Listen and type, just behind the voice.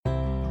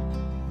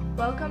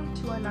Welcome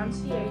to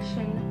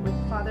Annunciation with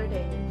Father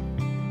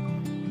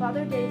David.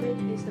 Father David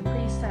is the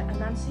priest at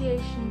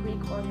Annunciation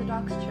Greek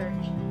Orthodox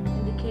Church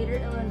in Decatur,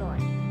 Illinois,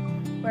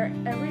 where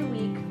every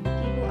week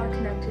people are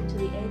connected to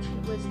the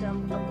ancient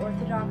wisdom of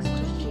Orthodox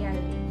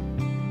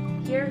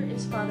Christianity. Here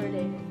is Father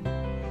David.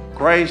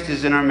 Christ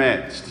is in our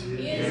midst.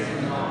 He is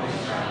in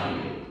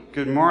the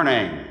Good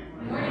morning.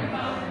 Good morning,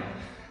 Father.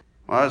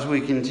 Well, as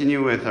we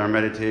continue with our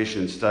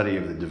meditation study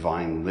of the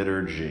Divine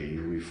Liturgy,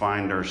 we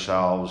find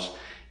ourselves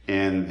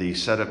in the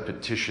set of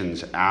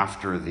petitions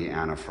after the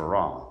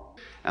Anaphora.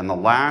 And the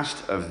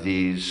last of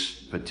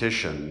these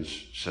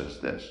petitions says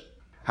this: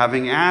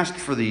 having asked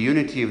for the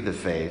unity of the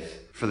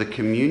faith, for the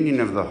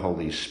communion of the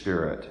Holy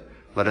Spirit,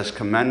 let us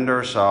commend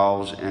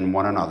ourselves and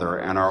one another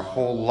and our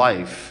whole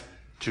life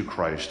to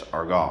Christ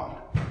our God.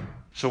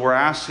 So we're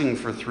asking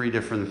for three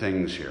different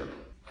things here.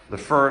 The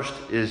first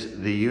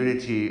is the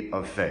unity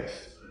of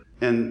faith.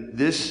 And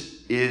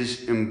this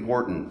is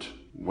important,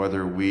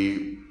 whether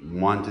we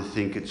want to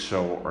think it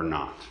so or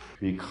not,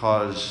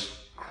 because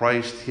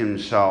Christ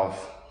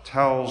himself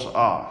tells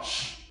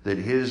us that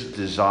his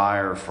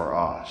desire for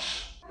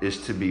us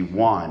is to be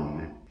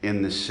one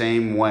in the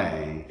same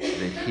way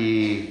that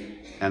he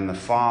and the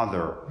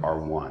Father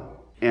are one.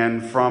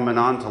 And from an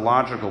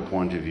ontological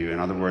point of view, in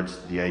other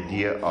words, the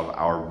idea of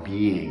our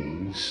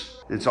beings,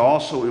 it's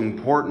also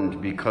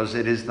important because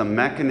it is the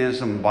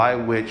mechanism by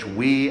which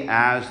we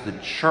as the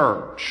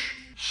church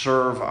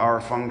serve our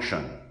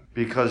function.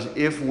 Because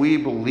if we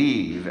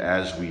believe,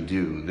 as we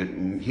do, that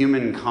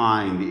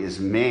humankind is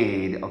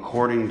made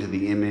according to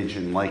the image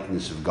and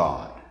likeness of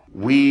God,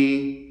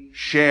 we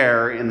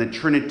share in the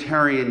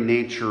Trinitarian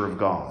nature of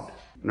God.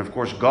 And of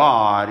course,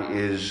 God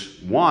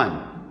is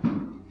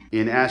one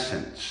in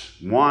essence,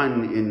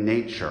 one in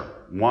nature,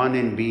 one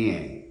in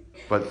being,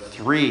 but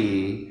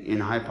three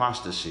in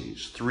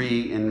hypostases,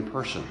 three in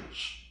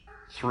persons,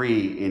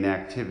 three in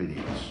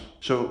activities.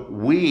 So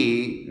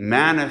we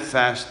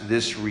manifest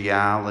this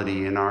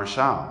reality in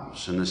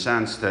ourselves in the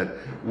sense that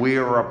we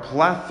are a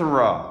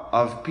plethora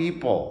of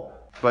people,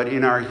 but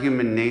in our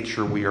human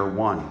nature we are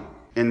one.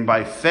 And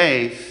by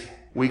faith,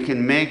 we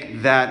can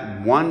make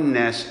that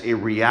oneness a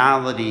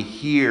reality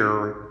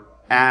here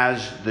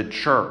as the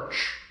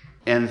church.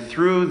 And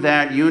through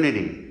that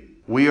unity,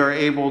 we are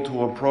able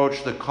to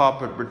approach the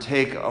cup and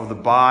partake of the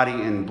body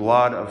and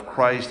blood of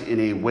Christ in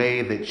a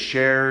way that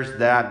shares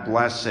that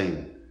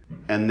blessing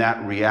and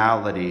that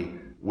reality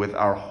with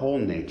our whole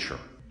nature,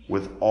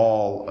 with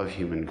all of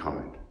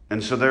humankind.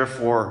 And so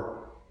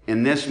therefore,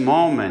 in this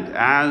moment,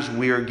 as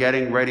we are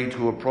getting ready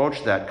to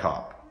approach that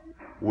cup,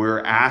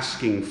 we're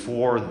asking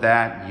for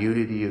that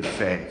unity of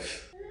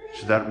faith.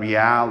 So that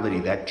reality,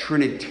 that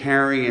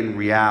Trinitarian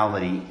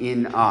reality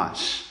in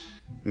us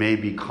may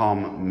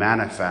become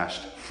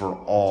manifest for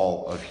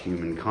all of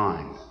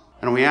humankind.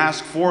 And we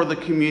ask for the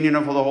communion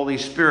of the Holy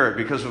Spirit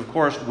because, of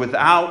course,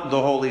 without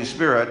the Holy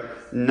Spirit,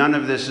 none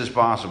of this is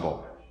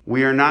possible.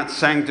 We are not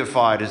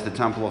sanctified as the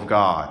temple of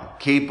God,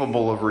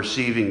 capable of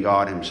receiving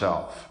God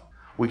himself.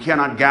 We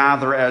cannot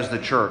gather as the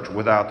church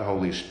without the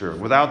Holy Spirit.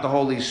 Without the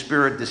Holy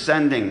Spirit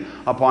descending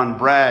upon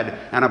bread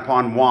and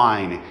upon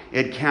wine,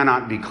 it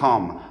cannot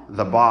become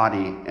the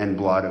body and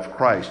blood of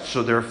Christ.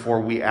 So therefore,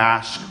 we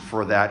ask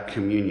for that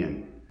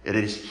communion. It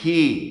is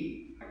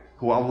he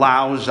who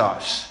allows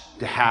us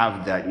to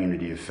have that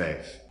unity of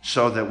faith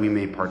so that we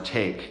may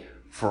partake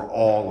for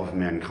all of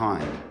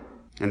mankind.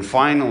 And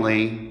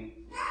finally,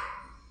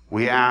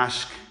 we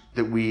ask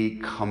that we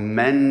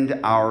commend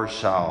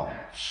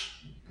ourselves.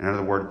 In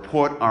other words,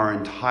 put our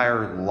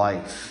entire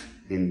life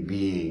in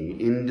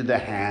being into the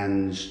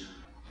hands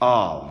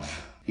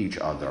of each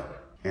other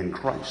in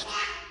Christ.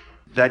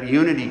 That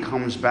unity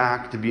comes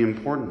back to be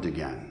important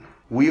again.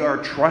 We are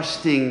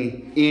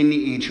trusting in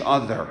each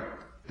other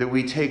that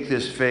we take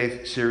this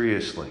faith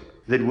seriously.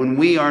 That when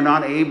we are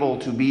not able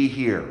to be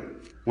here,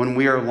 when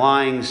we are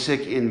lying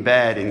sick in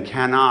bed and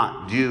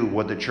cannot do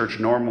what the church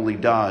normally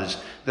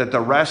does, that the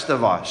rest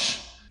of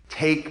us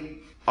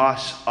take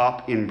us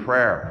up in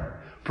prayer,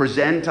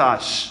 present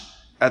us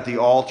at the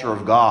altar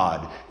of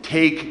God,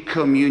 take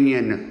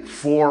communion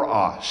for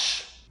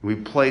us. We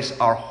place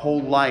our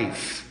whole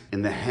life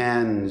in the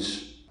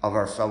hands of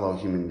our fellow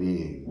human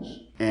beings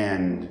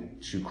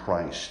and to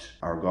Christ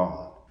our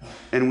God.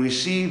 And we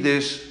see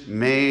this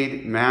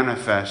made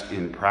manifest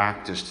in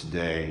practice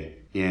today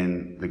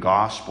in the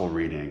gospel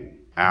reading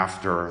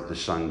after the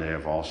Sunday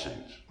of All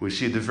Saints. We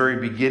see the very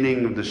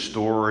beginning of the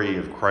story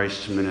of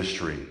Christ's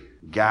ministry,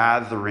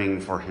 gathering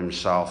for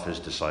himself his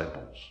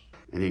disciples.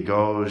 And he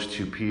goes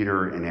to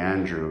Peter and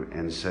Andrew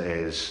and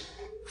says,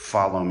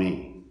 "Follow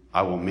me.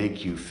 I will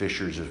make you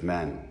fishers of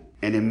men."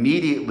 And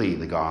immediately,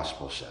 the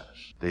gospel says,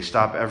 they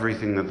stop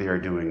everything that they are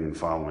doing and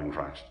following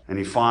Christ. And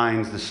he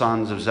finds the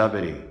sons of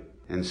Zebedee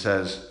and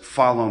says,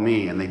 "Follow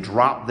me." And they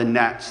drop the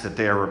nets that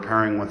they are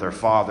repairing with their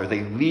father.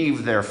 They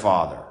leave their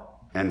father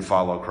and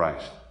follow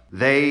Christ.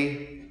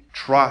 They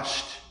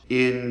trust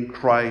in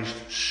Christ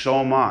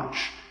so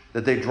much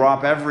that they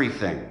drop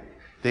everything.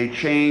 They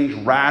change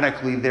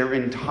radically their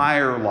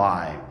entire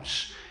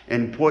lives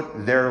and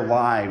put their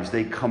lives,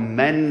 they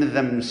commend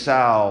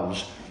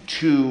themselves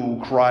to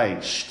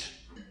Christ,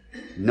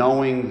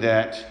 knowing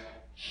that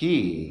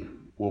He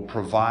will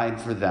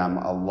provide for them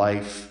a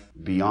life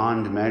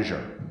beyond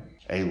measure,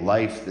 a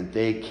life that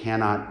they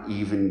cannot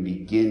even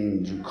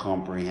begin to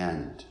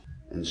comprehend.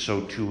 And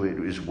so too it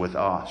is with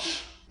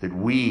us, that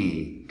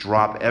we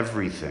drop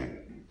everything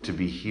to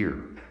be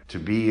here, to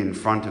be in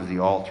front of the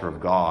altar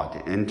of God,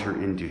 to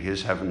enter into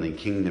His heavenly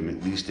kingdom,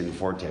 at least in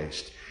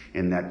foretaste,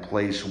 in that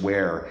place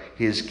where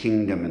His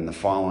kingdom and the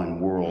fallen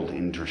world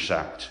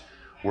intersect,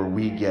 where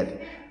we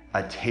get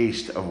a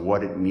taste of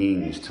what it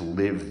means to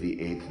live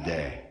the eighth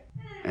day,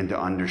 and to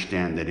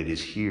understand that it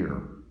is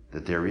here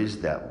that there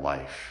is that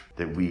life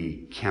that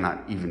we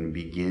cannot even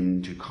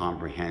begin to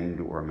comprehend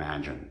or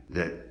imagine,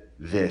 that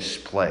this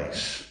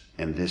place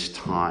and this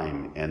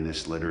time and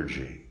this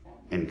liturgy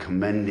and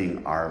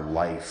commending our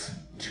life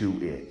to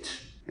it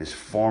is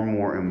far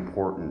more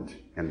important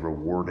and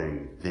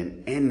rewarding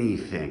than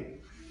anything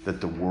that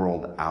the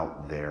world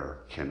out there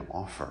can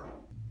offer.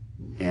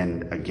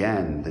 And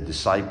again, the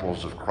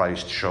disciples of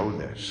Christ show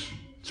this.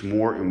 It's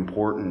more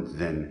important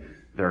than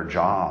their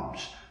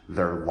jobs,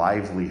 their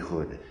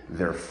livelihood,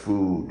 their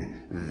food,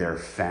 their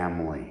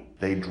family.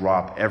 They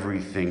drop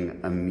everything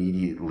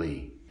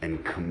immediately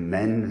and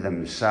commend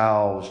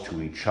themselves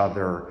to each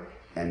other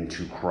and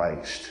to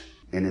Christ.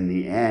 And in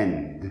the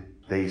end,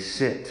 they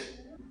sit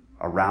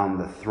around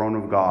the throne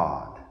of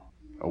God,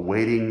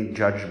 awaiting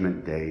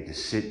judgment day to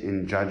sit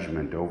in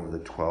judgment over the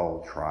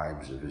 12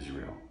 tribes of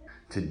Israel.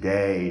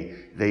 Today,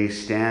 they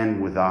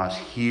stand with us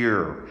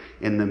here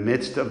in the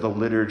midst of the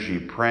liturgy,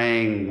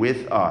 praying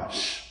with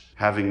us,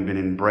 having been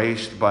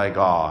embraced by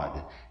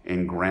God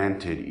and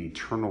granted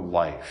eternal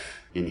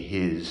life in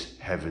His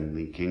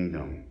heavenly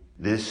kingdom.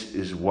 This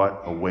is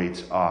what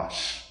awaits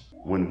us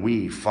when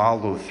we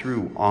follow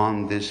through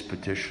on this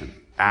petition,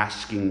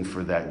 asking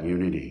for that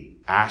unity,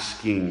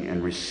 asking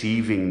and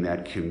receiving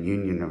that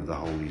communion of the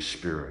Holy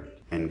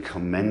Spirit, and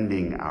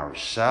commending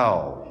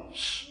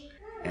ourselves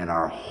and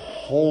our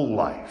whole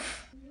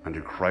life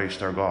unto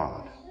Christ our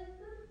God.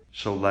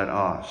 So let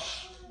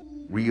us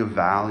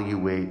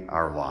reevaluate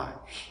our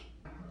lives,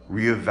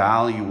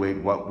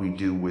 reevaluate what we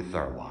do with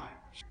our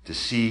lives, to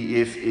see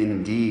if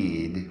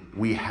indeed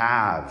we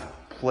have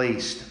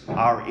placed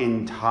our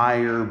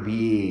entire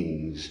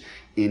beings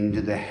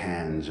into the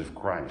hands of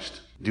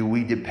Christ. Do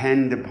we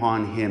depend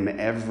upon Him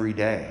every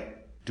day?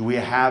 Do we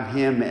have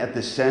Him at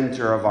the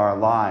center of our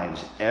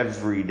lives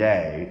every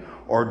day?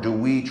 Or do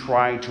we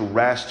try to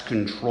wrest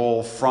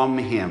control from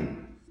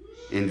Him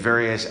in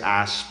various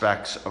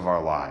aspects of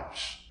our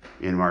lives,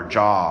 in our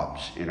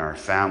jobs, in our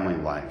family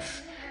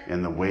life,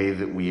 in the way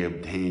that we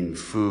obtain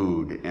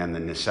food and the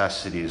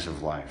necessities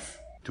of life?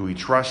 Do we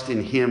trust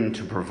in Him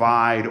to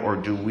provide, or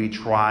do we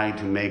try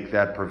to make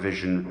that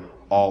provision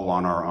all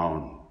on our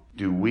own?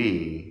 Do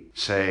we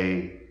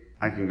say,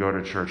 I can go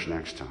to church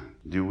next time?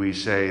 Do we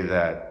say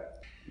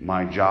that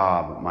my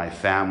job, my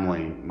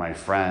family, my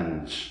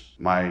friends,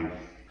 my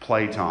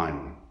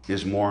playtime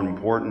is more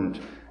important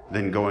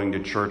than going to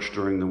church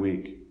during the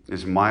week?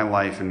 Is my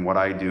life and what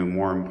I do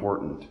more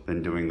important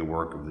than doing the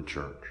work of the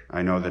church?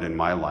 I know that in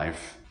my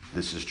life,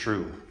 this is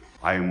true.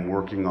 I am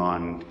working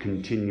on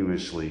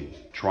continuously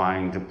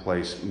trying to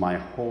place my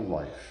whole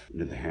life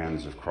into the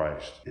hands of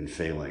Christ and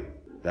failing.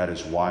 That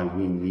is why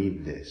we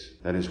need this.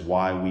 That is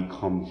why we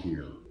come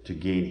here, to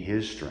gain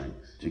His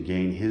strength, to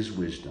gain His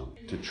wisdom,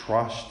 to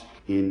trust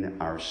in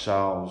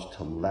ourselves,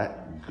 to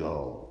let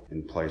go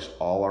and place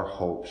all our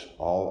hopes,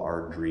 all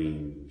our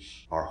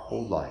dreams, our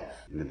whole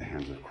life into the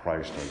hands of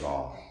Christ our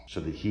God, so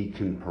that He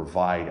can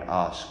provide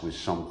us with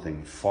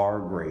something far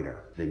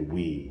greater than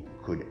we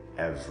could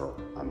ever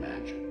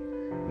imagine.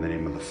 In the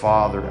name of the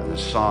Father, and the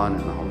Son,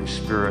 and the Holy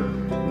Spirit,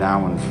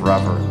 now and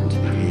forever, into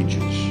the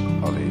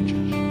ages of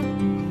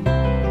ages.